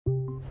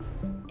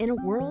In a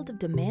world of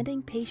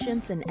demanding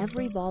patience and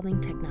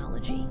ever-evolving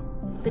technology,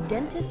 the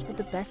dentists with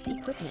the best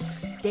equipment,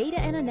 data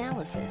and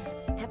analysis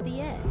have the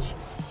edge.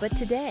 But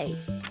today,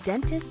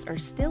 dentists are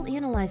still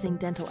analyzing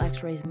dental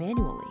x-rays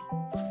manually,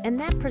 and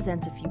that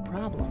presents a few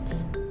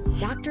problems.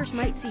 Doctors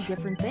might see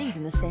different things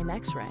in the same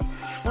x-ray,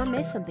 or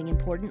miss something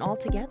important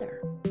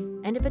altogether.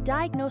 And if a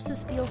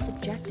diagnosis feels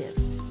subjective,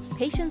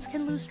 patients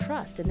can lose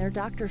trust in their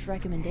doctor's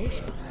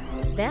recommendation.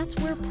 That's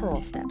where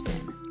Pearl steps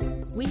in.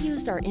 We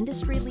used our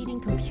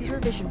industry-leading computer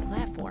vision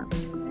platform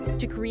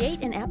to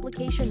create an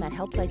application that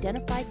helps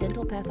identify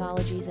dental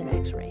pathologies in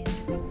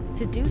x-rays.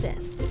 To do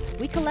this,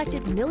 we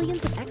collected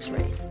millions of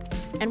x-rays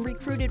and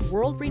recruited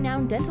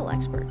world-renowned dental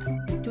experts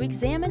to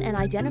examine and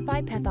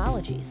identify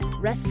pathologies,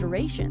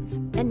 restorations,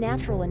 and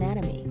natural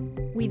anatomy.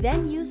 We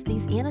then used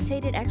these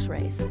annotated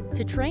x-rays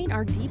to train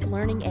our deep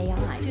learning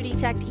AI to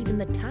detect even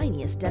the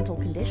tiniest dental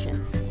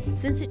conditions.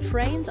 Since it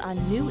trains on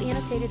new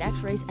annotated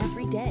x-rays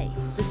every day,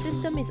 the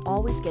system is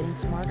always getting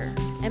smarter.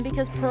 And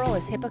because Pearl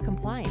is HIPAA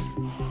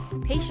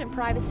compliant, patient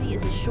privacy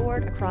is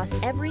assured across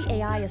every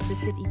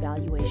AI-assisted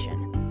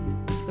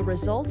evaluation. The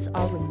results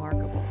are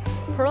remarkable.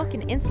 Pearl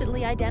can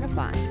instantly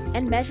identify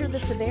and measure the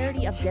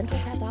severity of dental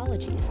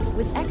pathologies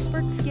with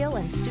expert skill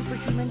and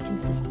superhuman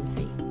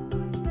consistency.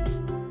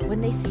 When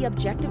they see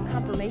objective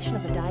confirmation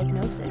of a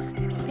diagnosis,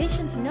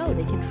 patients know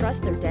they can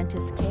trust their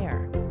dentist's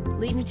care,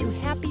 leading to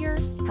happier,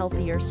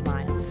 healthier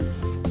smiles.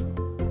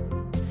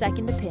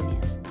 Second Opinion,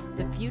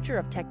 the future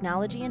of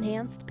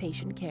technology-enhanced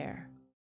patient care.